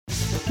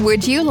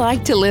Would you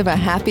like to live a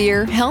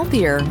happier,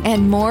 healthier,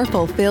 and more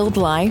fulfilled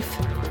life?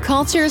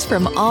 Cultures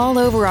from all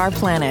over our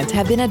planet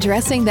have been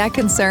addressing that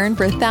concern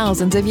for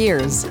thousands of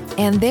years,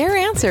 and their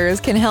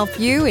answers can help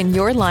you in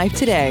your life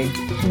today.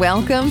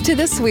 Welcome to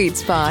The Sweet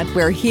Spot,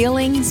 where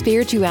healing,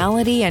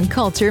 spirituality, and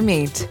culture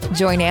meet.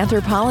 Join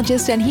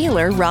anthropologist and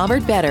healer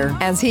Robert Better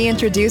as he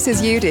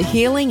introduces you to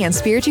healing and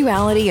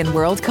spirituality in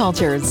world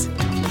cultures.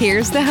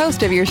 Here's the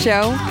host of your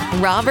show,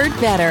 Robert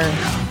Better.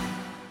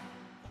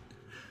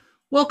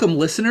 Welcome,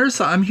 listeners.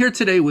 I'm here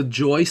today with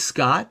Joy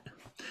Scott.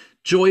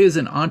 Joy is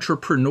an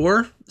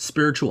entrepreneur,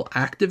 spiritual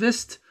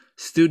activist,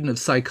 student of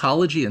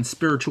psychology and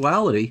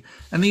spirituality,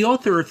 and the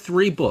author of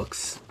 3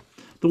 books.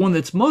 The one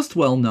that's most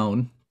well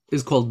known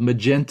is called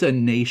Magenta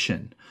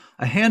Nation,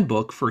 a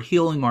handbook for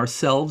healing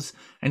ourselves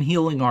and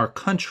healing our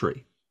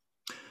country.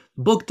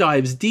 The book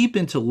dives deep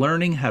into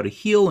learning how to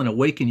heal and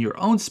awaken your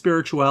own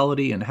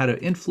spirituality and how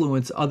to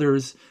influence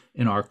others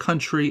in our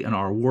country and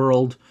our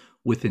world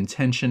with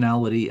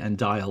intentionality and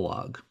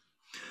dialogue.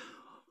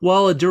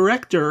 While a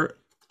director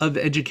of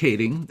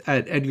educating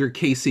at Edgar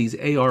Cayce's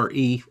ARE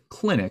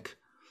clinic,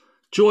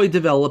 Joy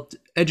developed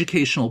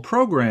educational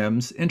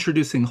programs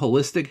introducing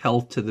holistic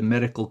health to the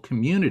medical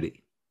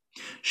community.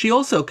 She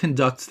also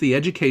conducts the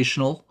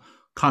educational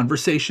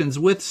Conversations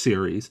With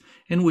series,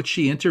 in which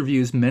she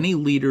interviews many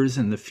leaders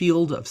in the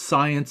field of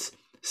science,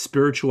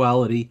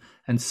 spirituality,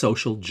 and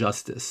social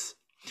justice.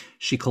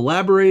 She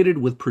collaborated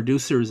with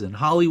producers in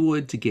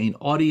Hollywood to gain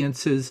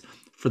audiences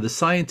for the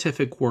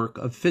scientific work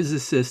of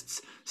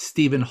physicists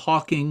Stephen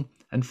Hawking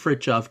and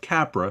Fritjof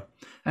Capra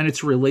and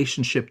its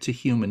relationship to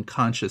human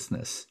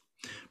consciousness.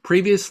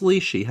 Previously,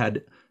 she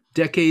had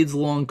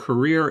decades-long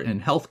career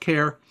in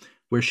healthcare,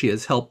 where she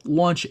has helped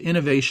launch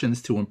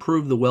innovations to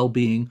improve the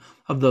well-being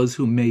of those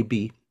who may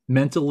be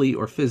mentally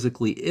or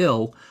physically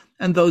ill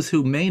and those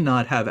who may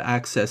not have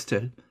access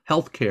to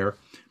healthcare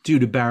due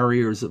to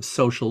barriers of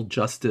social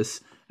justice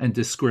and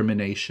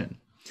discrimination.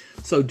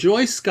 So,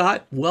 Joy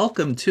Scott,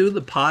 welcome to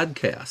the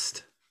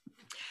podcast.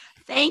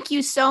 Thank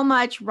you so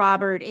much,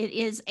 Robert. It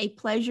is a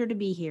pleasure to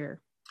be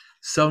here.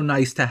 So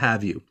nice to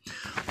have you.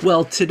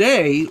 Well,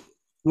 today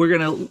we're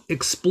going to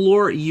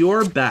explore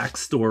your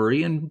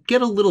backstory and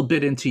get a little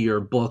bit into your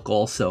book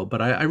also,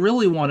 but I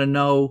really want to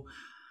know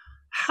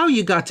how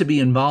you got to be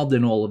involved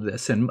in all of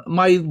this. And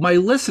my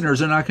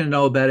listeners are not going to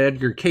know about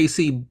Edgar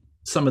Cayce.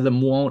 Some of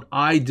them won't.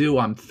 I do.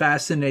 I'm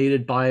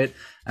fascinated by it,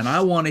 and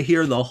I want to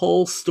hear the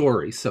whole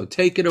story. So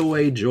take it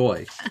away,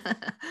 Joy.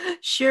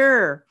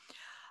 Sure.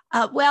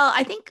 Well,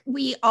 I think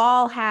we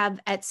all have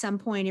at some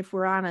point, if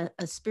we're on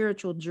a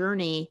spiritual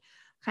journey,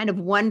 kind of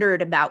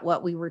wondered about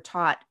what we were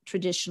taught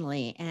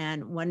traditionally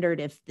and wondered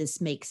if this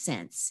makes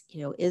sense.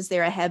 You know, is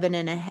there a heaven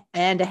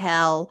and a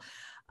hell?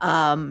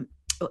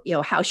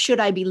 How should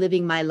I be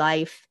living my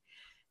life?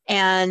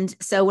 And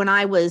so when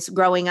I was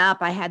growing up,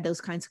 I had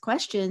those kinds of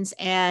questions.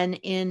 And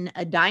in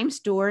a dime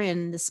store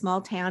in the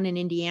small town in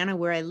Indiana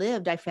where I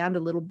lived, I found a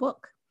little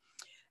book.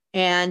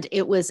 And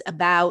it was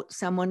about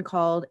someone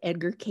called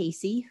Edgar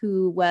Cayce,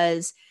 who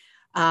was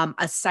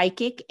a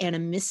psychic and a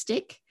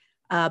mystic,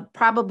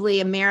 probably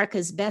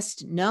America's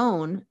best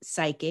known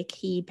psychic.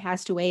 He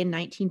passed away in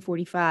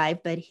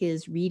 1945, but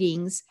his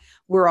readings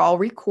were all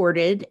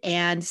recorded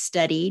and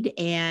studied.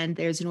 And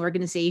there's an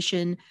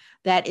organization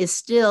that is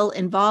still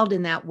involved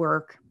in that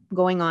work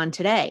going on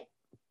today.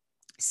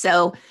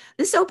 So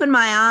this opened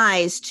my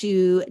eyes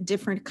to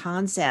different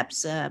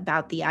concepts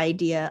about the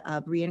idea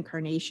of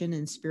reincarnation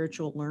and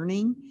spiritual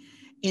learning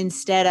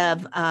instead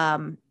of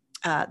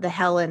the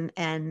hell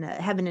and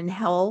heaven and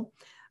hell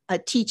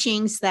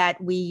teachings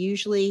that we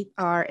usually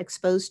are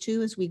exposed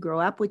to as we grow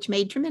up, which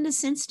made tremendous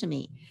sense to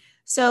me.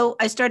 So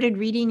I started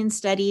reading and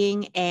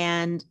studying,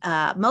 and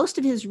most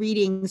of his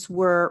readings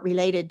were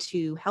related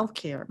to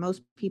healthcare.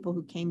 Most people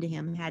who came to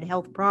him had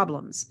health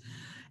problems.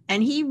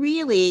 And he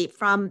really,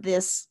 from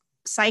this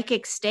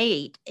psychic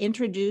state,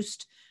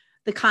 introduced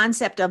the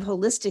concept of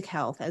holistic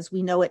health as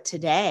we know it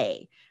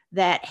today,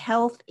 that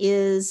health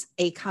is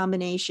a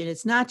combination.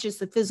 It's not just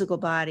the physical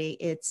body,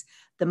 it's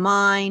the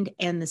mind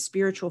and the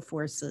spiritual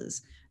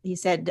forces. He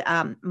said,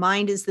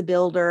 mind is the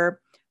builder,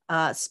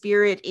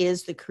 spirit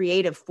is the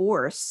creative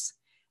force,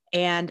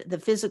 and the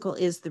physical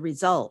is the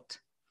result.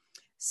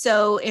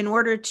 So in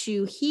order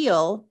to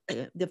heal,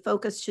 the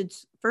focus should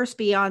first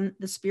be on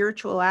the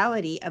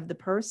spirituality of the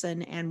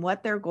person and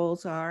what their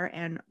goals are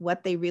and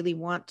what they really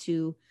want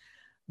to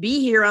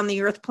be here on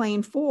the earth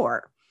plane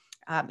for.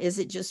 Is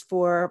it just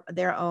for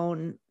their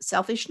own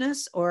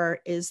selfishness,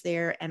 or is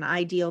there an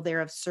ideal there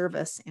of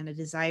service and a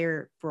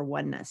desire for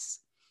oneness?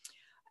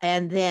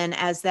 And then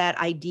as that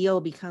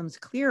ideal becomes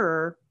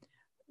clearer,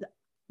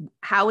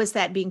 how is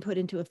that being put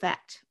into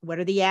effect? What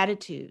are the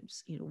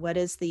attitudes? What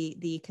is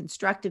the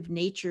constructive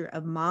nature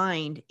of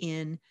mind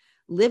in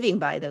living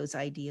by those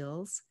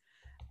ideals?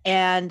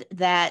 And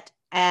that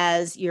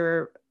as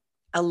you're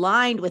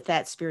aligned with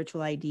that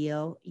spiritual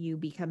ideal, you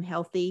become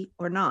healthy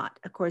or not.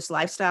 Of course,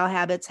 lifestyle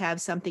habits have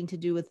something to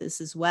do with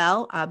this as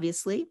well,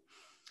 obviously.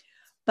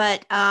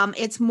 But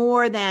it's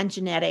more than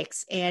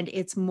genetics, and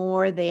it's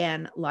more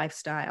than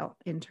lifestyle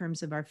in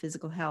terms of our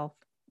physical health.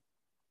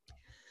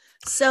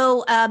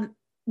 So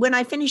when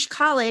I finished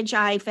college,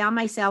 I found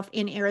myself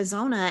in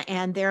Arizona,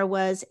 and there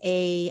was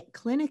a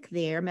clinic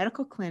there,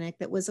 medical clinic,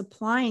 that was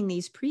applying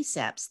these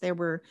precepts. There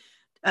were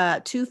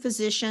two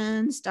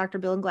physicians, Dr.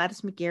 Bill and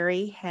Gladys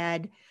McGarry,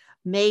 had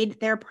made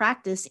their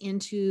practice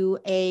into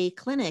a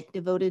clinic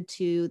devoted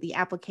to the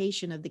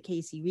application of the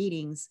Cayce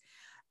readings.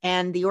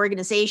 And the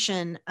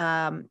organization,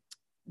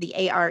 the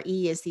ARE,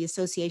 is the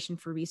Association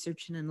for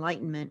Research and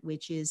Enlightenment,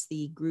 which is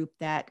the group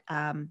that,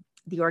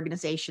 the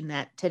organization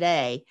that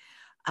today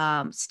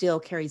still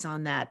carries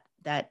on that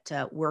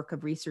work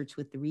of research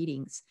with the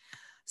readings.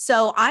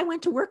 So I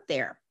went to work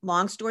there,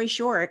 long story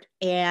short,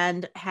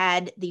 and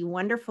had the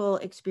wonderful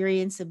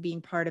experience of being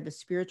part of a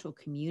spiritual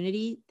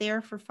community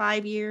there for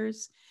 5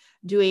 years,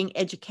 doing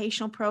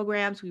educational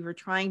programs. We were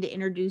trying to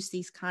introduce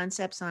these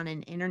concepts on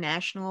an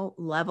international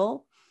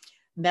level.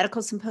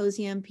 Medical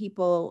symposium,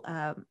 people,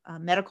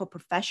 medical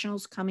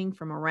professionals coming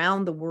from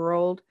around the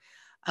world.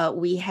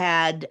 We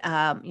had,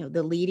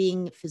 the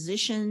leading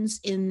physicians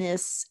in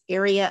this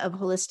area of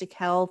holistic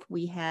health.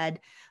 We had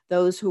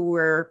those who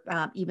were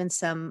even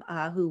some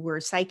who were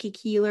psychic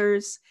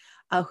healers,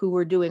 who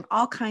were doing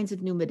all kinds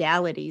of new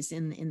modalities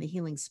in the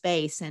healing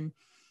space. And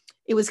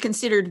it was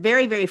considered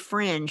very, very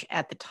fringe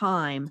at the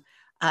time.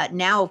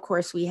 Now, of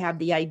course, we have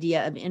the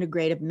idea of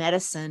integrative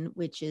medicine,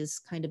 which is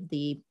kind of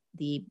the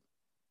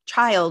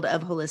child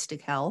of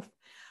holistic health.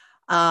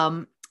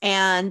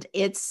 And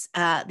it's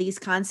these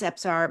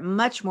concepts are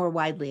much more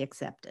widely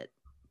accepted,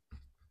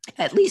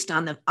 at least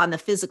on the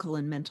physical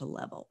and mental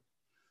level.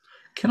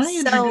 Can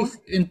I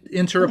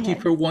interrupt you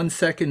for 1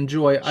 second,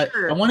 Joy?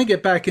 Sure. I want to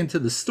get back into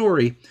the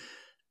story.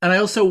 And I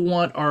also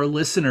want our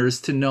listeners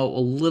to know a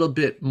little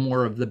bit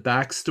more of the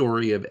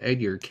backstory of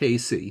Edgar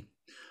Cayce.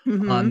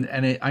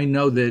 Mm-hmm. I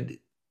know that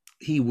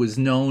he was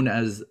known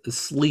as a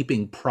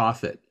sleeping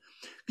prophet.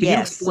 Can you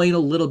explain a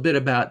little bit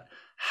about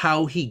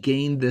how he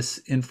gained this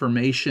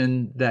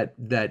information that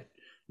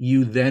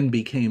you then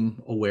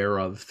became aware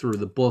of through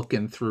the book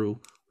and through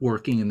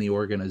working in the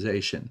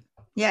organization?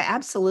 Yeah,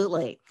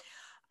 absolutely.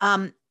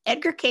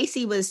 Edgar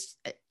Cayce was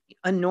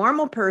a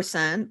normal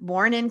person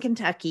born in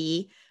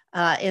Kentucky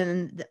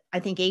in, I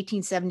think,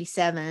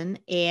 1877,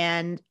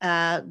 and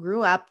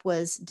grew up,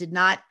 did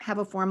not have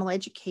a formal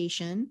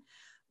education,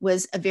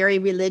 was a very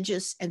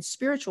religious and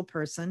spiritual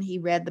person. He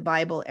read the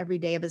Bible every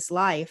day of his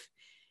life,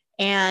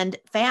 and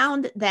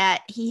found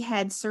that he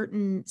had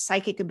certain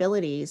psychic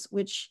abilities,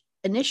 which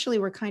initially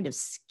were kind of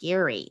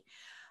scary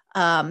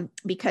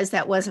because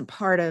that wasn't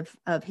part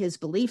of his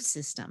belief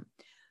system.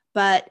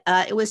 But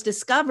it was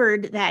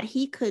discovered that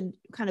he could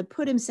kind of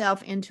put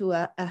himself into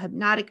a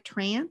hypnotic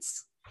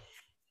trance.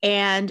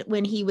 And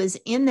when he was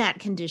in that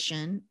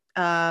condition,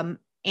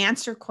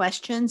 answer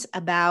questions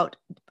about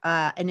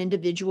an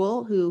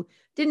individual who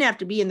didn't have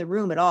to be in the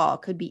room at all,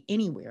 could be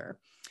anywhere,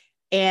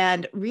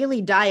 and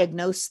really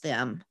diagnose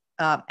them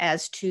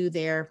as to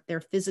their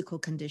physical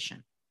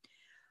condition.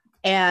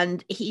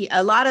 And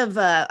a lot of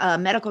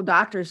medical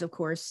doctors, of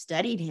course,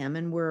 studied him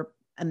and were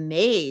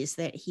amazed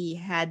that he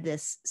had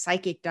this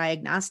psychic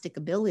diagnostic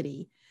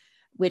ability,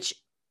 which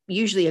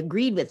usually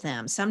agreed with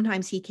them.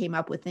 Sometimes he came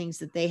up with things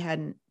that they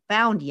hadn't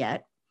found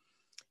yet.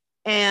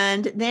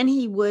 And then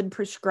he would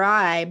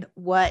prescribe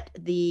what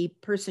the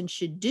person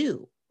should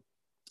do.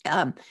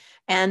 And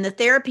the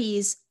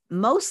therapies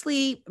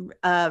mostly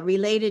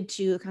related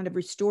to kind of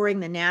restoring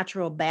the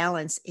natural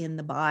balance in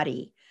the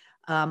body.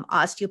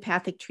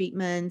 Osteopathic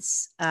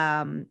treatments,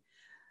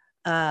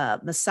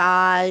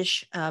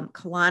 massage,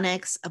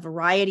 colonics, a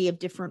variety of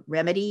different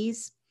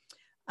remedies.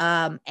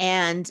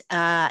 And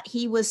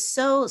he was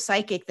so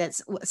psychic that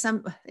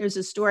there's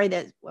a story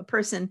that a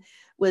person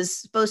was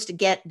supposed to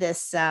get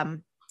this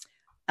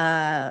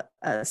a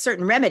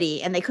certain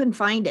remedy and they couldn't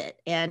find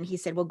it. And he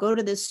said, well, go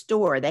to this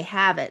store, they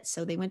have it.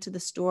 So they went to the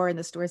store and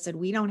the store said,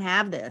 we don't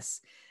have this.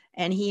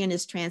 And he in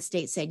his trance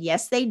state said,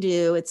 yes, they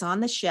do. It's on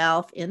the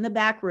shelf in the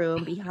back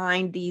room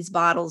behind these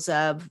bottles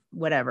of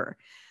whatever.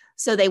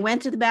 So they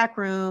went to the back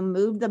room,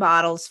 moved the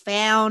bottles,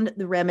 found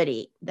the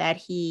remedy that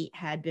he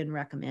had been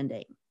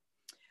recommending.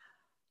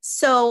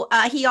 So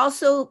he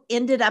also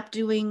ended up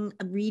doing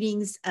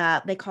readings,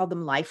 they called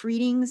them life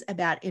readings,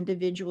 about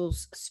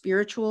individuals'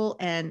 spiritual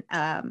and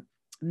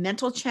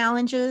mental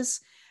challenges,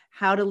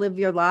 how to live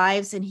your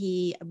lives. And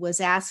he was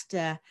asked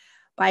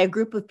by a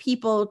group of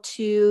people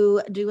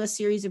to do a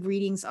series of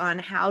readings on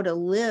how to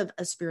live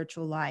a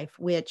spiritual life,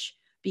 which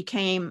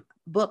became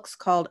books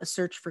called A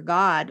Search for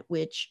God,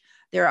 which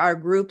there are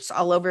groups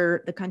all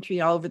over the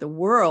country, all over the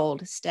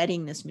world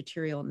studying this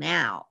material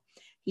now.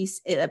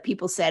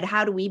 People said,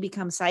 how do we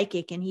become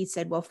psychic? And he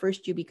said, well,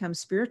 first you become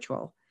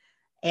spiritual.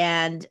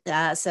 And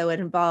so it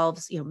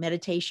involves,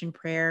 meditation,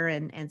 prayer,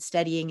 and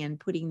studying and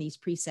putting these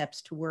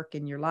precepts to work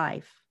in your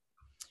life.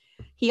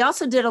 He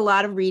also did a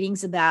lot of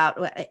readings about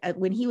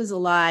when he was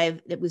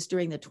alive. It was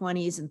during the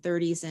 20s and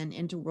 30s and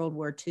into World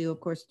War II, of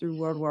course, through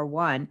World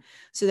War I.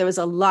 So there was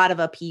a lot of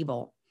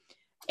upheaval.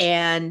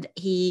 And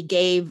he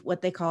gave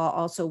what they call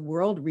also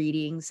world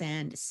readings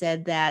and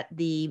said that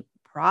the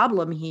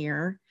problem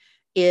here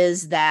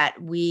is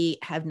that we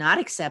have not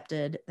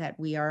accepted that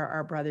we are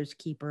our brother's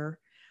keeper,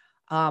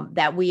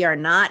 that we are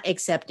not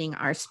accepting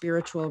our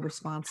spiritual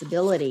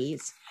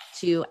responsibilities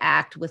to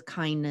act with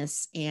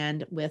kindness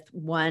and with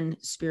one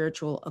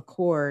spiritual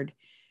accord.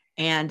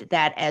 And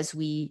that as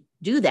we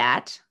do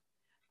that,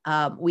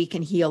 we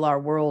can heal our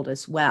world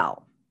as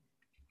well.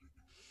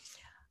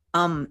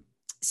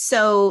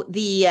 So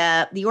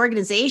the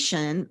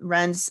organization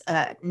runs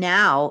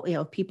now,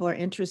 people are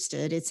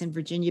interested. It's in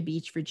Virginia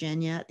Beach,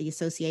 Virginia, the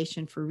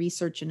Association for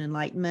Research and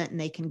Enlightenment, and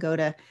they can go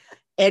to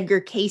Edgar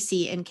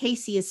Cayce, and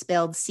Cayce is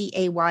spelled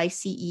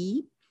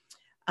CAYCE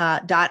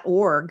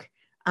 .org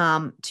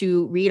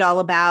to read all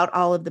about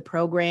all of the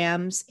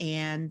programs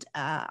and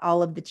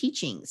all of the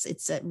teachings.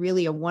 It's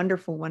really a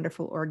wonderful,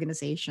 wonderful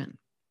organization.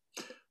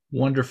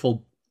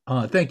 Wonderful.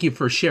 Thank you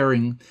for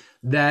sharing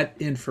that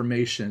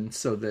information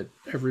so that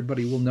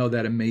everybody will know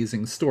that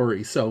amazing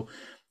story. So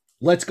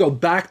let's go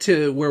back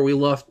to where we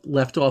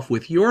left off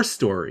with your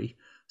story.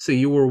 So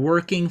you were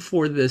working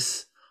for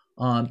this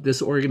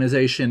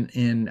organization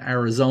in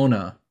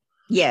Arizona.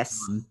 Yes.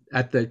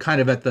 At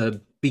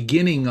the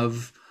beginning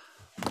of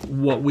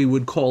what we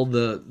would call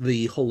the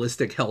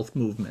holistic health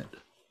movement.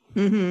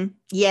 Mm-hmm.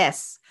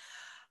 Yes.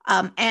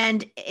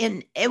 And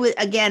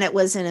it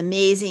was an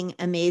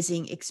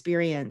amazing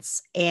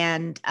experience.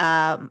 And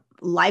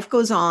life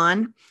goes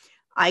on.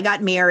 I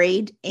got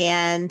married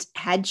and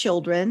had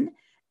children,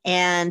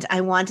 and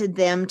I wanted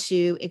them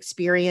to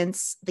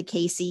experience the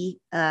Cayce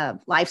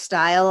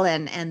lifestyle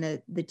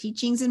and the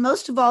teachings, and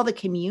most of all, the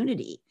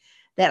community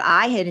that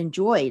I had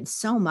enjoyed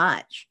so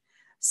much.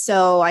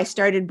 So I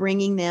started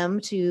bringing them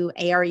to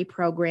ARE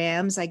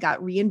programs. I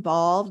got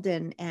re-involved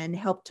and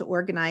helped to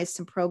organize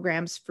some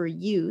programs for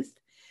youth.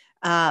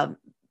 Kind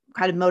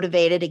of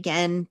motivated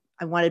again.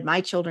 I wanted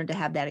my children to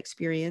have that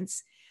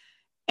experience.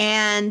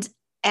 And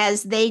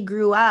as they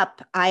grew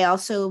up, I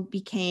also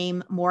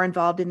became more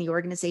involved in the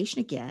organization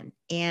again.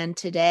 And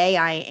today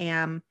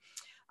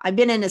I've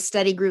been in a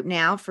study group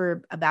now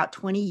for about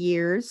 20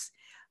 years.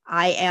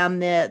 I am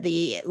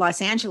the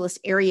Los Angeles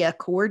area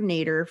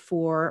coordinator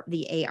for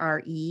the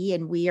ARE,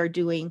 and we are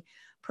doing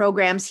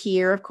programs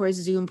here, of course,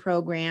 Zoom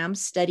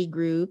programs, study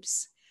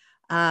groups.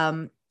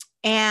 And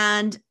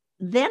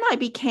then I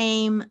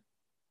became,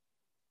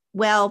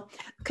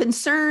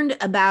 concerned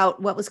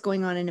about what was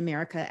going on in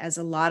America, as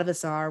a lot of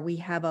us are. We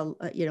have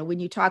when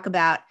you talk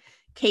about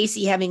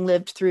Cayce having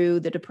lived through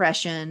the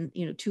Depression,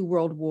 2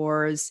 world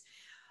wars,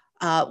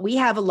 we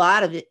have a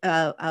lot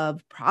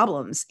of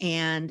problems,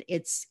 and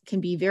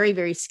can be very,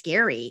 very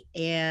scary.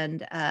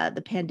 And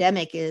the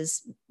pandemic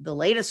is the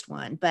latest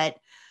one, but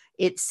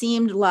it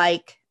seemed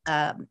like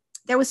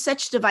there was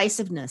such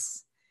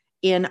divisiveness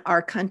in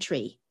our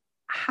country.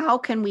 How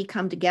can we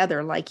come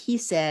together? Like he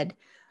said,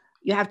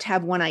 you have to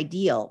have one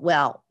ideal.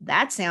 Well,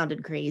 that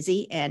sounded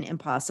crazy and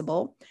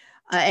impossible.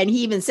 And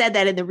he even said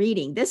that in the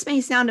reading. This may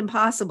sound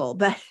impossible,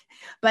 but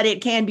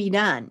it can be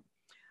done.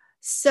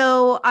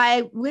 So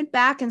I went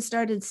back and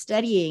started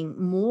studying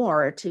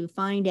more to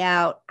find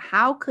out,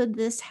 how could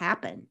this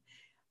happen?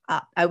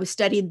 I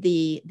studied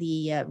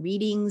the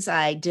readings.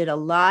 I did a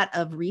lot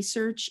of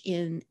research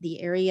in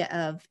the area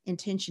of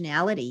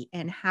intentionality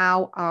and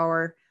how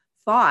our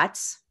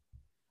thoughts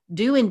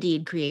do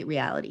indeed create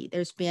reality.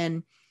 There's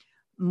been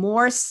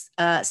more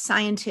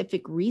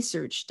scientific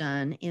research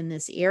done in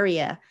this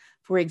area.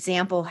 For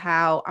example,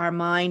 how our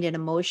mind and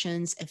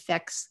emotions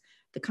affects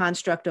the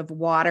construct of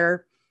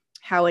water,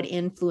 how it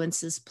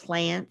influences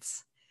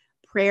plants,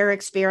 prayer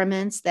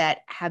experiments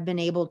that have been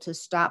able to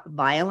stop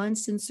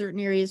violence in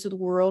certain areas of the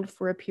world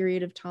for a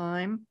period of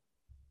time.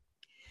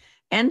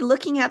 And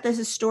looking at the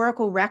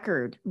historical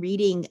record,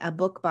 reading a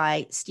book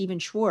by Stephen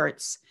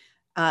Schwartz,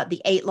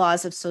 The 8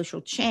 Laws of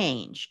Social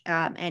Change.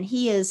 And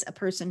he is a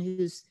person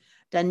who's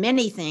done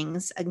many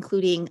things,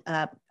 including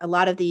a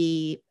lot of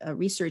the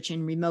research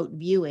in remote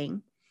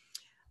viewing,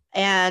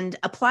 and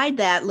applied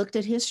that, looked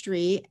at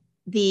history.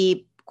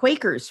 The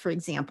Quakers, for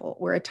example,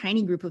 were a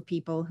tiny group of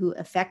people who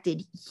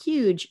affected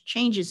huge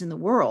changes in the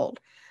world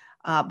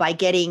by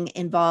getting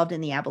involved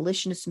in the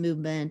abolitionist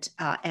movement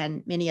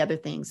and many other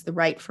things. The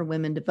right for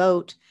women to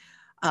vote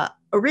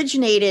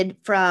originated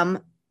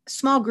from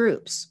small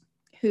groups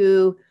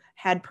who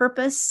had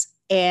purpose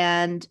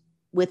and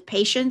with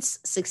patience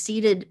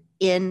succeeded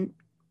in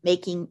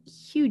making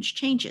huge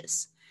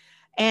changes.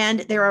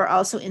 And there are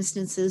also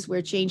instances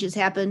where changes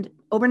happened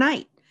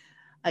overnight.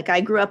 Like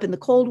I grew up in the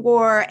Cold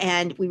War,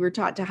 and we were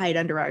taught to hide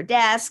under our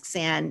desks,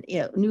 and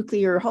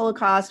nuclear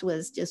holocaust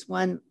was just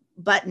one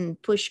button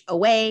push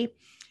away.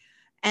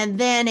 And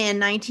then in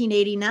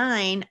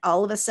 1989,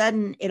 all of a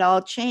sudden it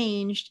all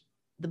changed.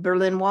 The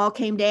Berlin Wall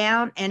came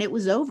down and it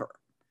was over.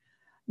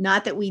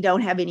 Not that we don't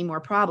have any more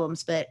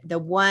problems, but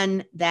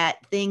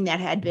that thing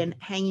that had been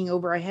hanging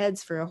over our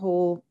heads for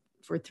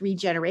 3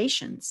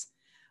 generations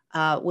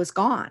was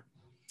gone.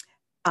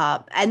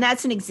 And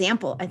that's an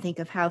example, I think,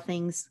 of how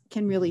things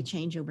can really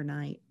change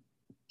overnight.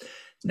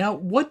 Now,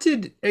 what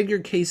did Edgar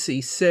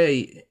Casey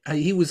say?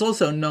 He was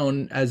also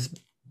known as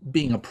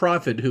being a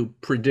prophet who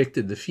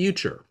predicted the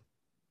future.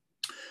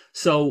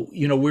 So,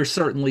 we're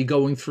certainly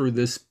going through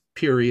this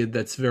period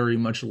that's very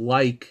much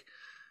like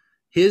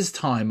his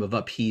time of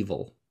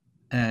upheaval.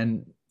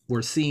 And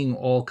we're seeing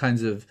all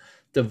kinds of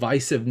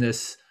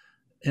divisiveness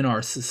in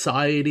our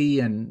society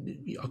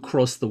and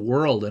across the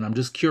world. And I'm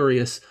just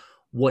curious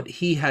what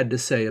he had to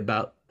say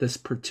about this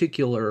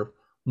particular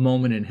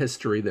moment in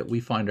history that we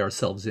find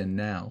ourselves in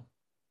now.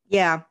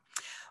 Yeah.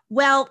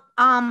 Well,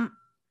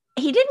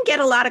 he didn't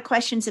get a lot of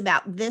questions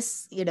about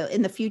this,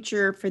 in the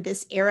future for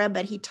this era,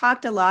 but he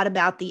talked a lot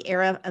about the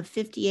era of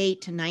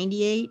 58 to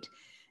 98,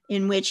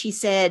 in which he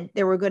said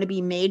there were going to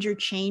be major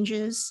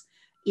changes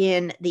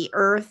in the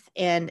earth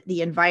and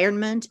the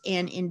environment.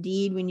 And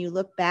indeed, when you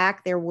look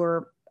back, there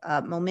were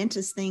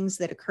momentous things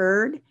that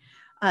occurred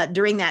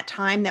during that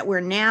time that we're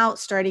now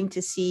starting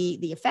to see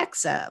the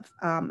effects of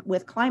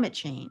with climate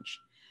change.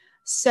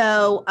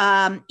 So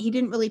he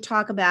didn't really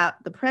talk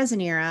about the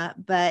present era,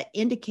 but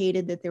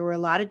indicated that there were a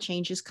lot of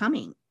changes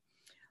coming.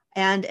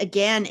 And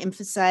again,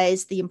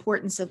 emphasized the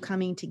importance of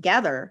coming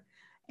together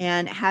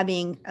and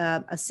having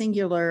a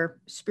singular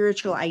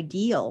spiritual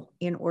ideal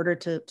in order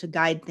to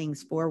guide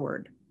things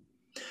forward.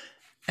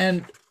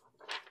 And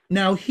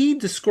now he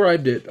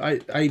described it.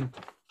 I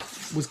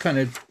was kind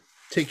of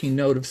taking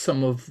note of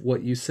some of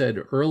what you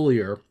said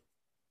earlier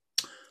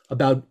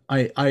about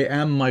I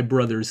am my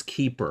brother's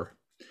keeper.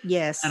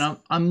 Yes. And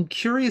I'm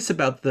curious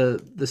about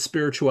the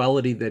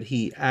spirituality that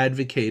he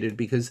advocated,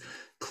 because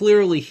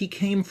clearly he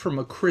came from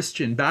a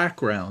Christian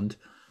background.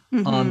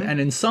 Mm-hmm. And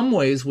in some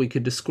ways we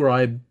could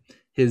describe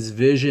his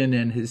vision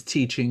and his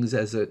teachings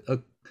as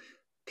a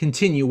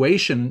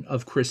continuation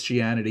of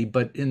Christianity.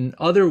 But in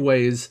other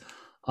ways,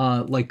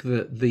 like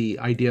the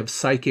idea of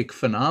psychic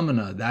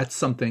phenomena, that's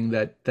something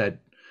that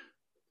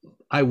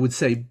I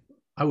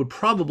would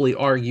probably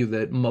argue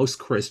that most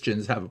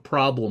Christians have a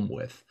problem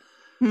with.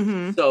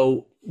 Mm-hmm.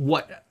 So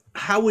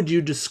how would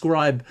you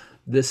describe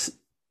this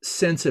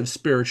sense of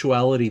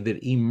spirituality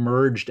that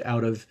emerged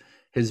out of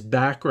his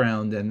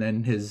background and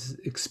then his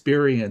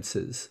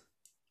experiences?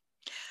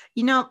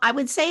 I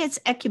would say it's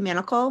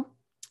ecumenical.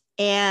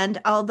 And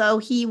although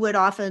he would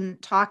often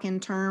talk in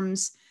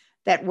terms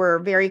that were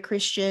very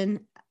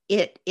Christian,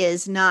 it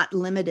is not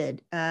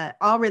limited.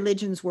 All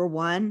religions were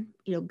one.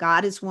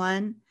 God is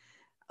one.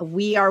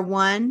 We are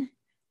one.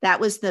 That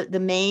was the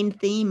main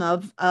theme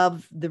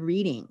of the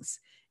readings.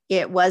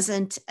 It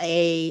wasn't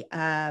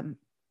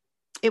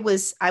it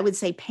was, I would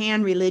say,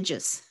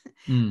 pan-religious.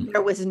 Mm.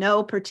 There was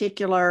no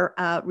particular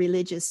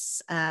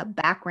religious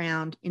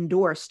background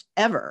endorsed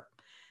ever.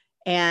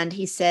 And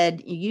he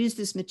said, you use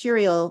this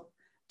material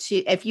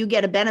if you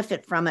get a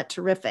benefit from it,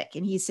 terrific.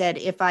 And he said,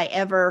 if I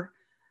ever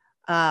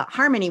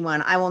harm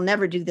anyone, I will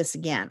never do this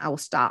again. I will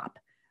stop.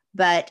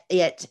 But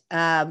it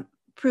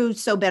proved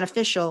so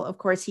beneficial. Of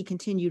course, he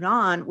continued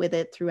on with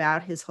it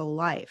throughout his whole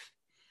life.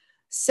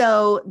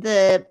 So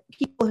the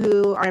people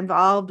who are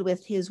involved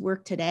with his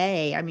work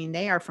today, I mean,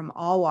 they are from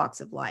all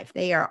walks of life.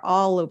 They are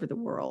all over the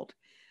world.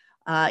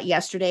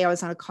 Yesterday, I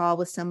was on a call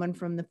with someone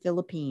from the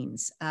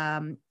Philippines,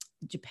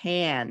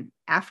 Japan,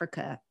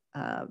 Africa,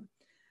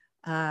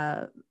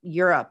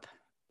 Europe,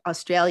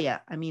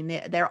 Australia. I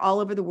mean, they're all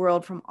over the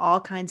world from all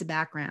kinds of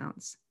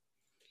backgrounds.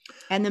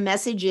 And the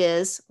message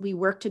is we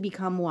work to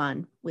become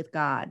one with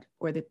God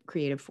or the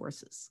creative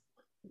forces.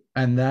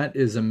 And that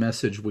is a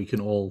message we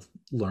can all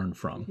learn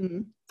from.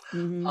 Mm-hmm.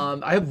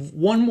 Mm-hmm. I have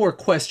one more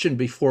question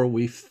before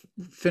we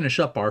finish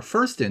up our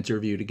first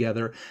interview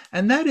together,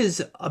 and that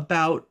is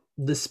about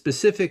the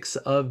specifics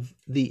of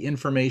the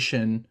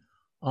information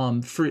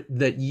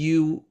that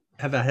you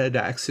have had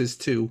access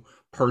to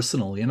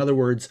personally. In other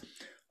words,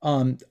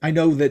 I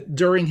know that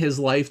during his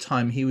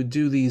lifetime, he would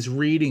do these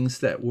readings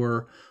that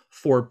were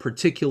for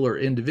particular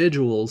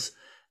individuals.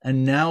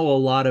 And now a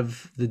lot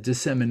of the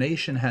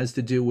dissemination has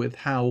to do with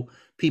how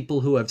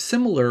people who have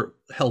similar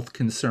health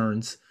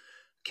concerns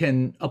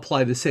can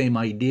apply the same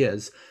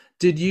ideas.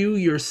 Did you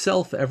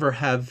yourself ever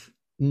have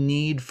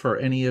need for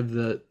any of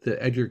the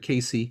Edgar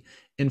Casey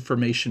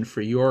information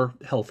for your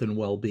health and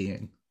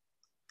well-being?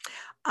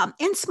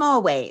 In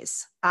small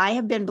ways. I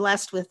have been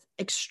blessed with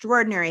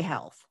extraordinary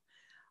health.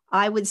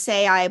 I would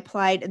say I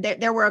applied,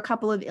 there were a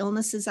couple of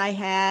illnesses I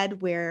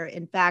had where,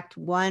 in fact,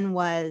 one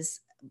was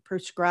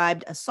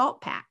prescribed a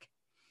salt pack.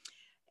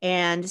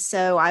 And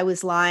so I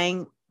was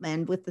lying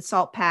and with the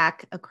salt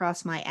pack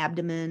across my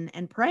abdomen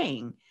and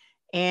praying.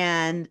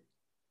 And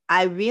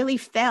I really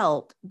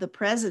felt the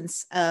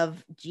presence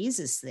of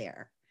Jesus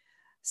there.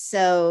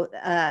 So,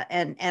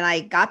 and I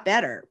got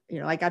better,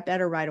 I got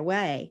better right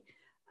away.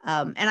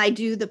 And I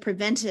do the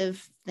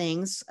preventive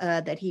things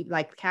that he,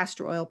 like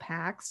castor oil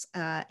packs.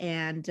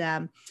 And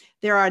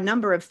there are a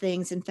number of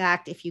things. In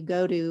fact, if you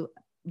go to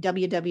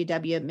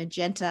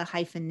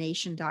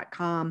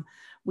www.magenta-nation.com,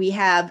 we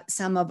have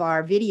some of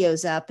our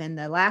videos up. And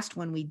the last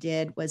one we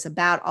did was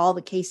about all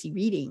the Casey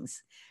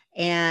readings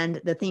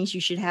and the things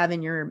you should have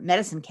in your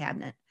medicine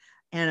cabinet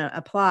and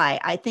apply.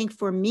 I think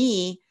for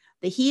me,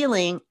 the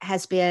healing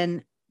has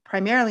been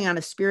primarily on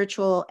a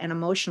spiritual and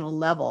emotional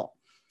level,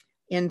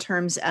 in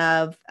terms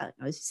of,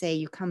 say,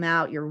 you come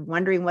out, you're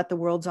wondering what the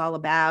world's all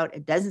about.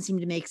 It doesn't seem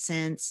to make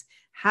sense.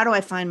 How do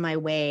I find my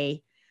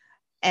way?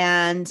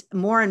 And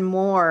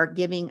more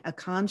giving a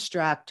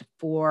construct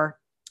for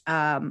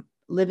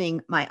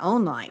living my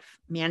own life,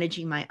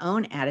 managing my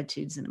own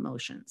attitudes and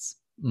emotions,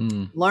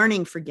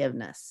 learning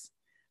forgiveness,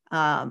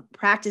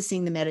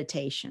 practicing the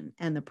meditation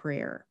and the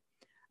prayer.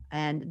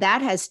 And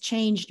that has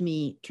changed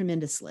me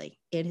tremendously.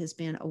 It has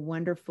been a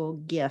wonderful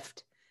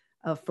gift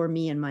for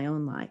me in my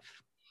own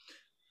life.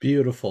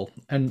 Beautiful.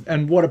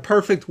 And what a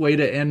perfect way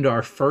to end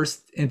our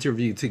first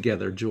interview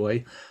together,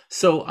 Joy.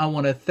 So I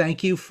want to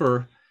thank you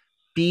for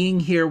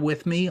being here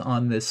with me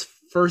on this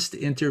first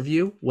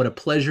interview. What a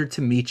pleasure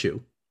to meet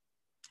you.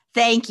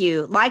 Thank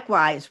you.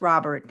 Likewise,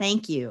 Robert.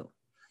 Thank you.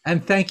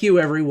 And thank you,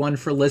 everyone,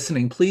 for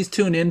listening. Please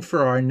tune in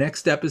for our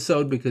next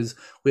episode because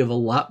we have a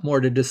lot more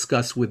to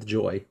discuss with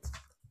Joy.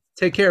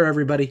 Take care,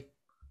 everybody.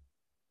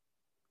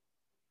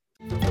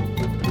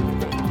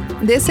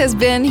 This has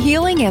been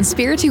Healing and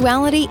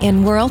Spirituality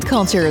in World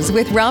Cultures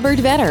with Robert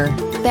Vetter.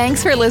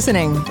 Thanks for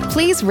listening.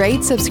 Please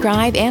rate,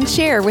 subscribe, and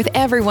share with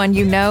everyone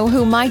you know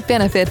who might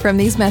benefit from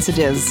these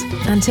messages.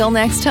 Until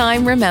next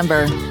time,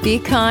 remember, be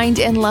kind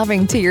and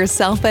loving to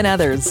yourself and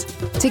others.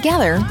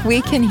 Together,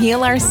 we can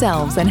heal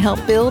ourselves and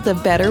help build a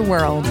better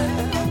world.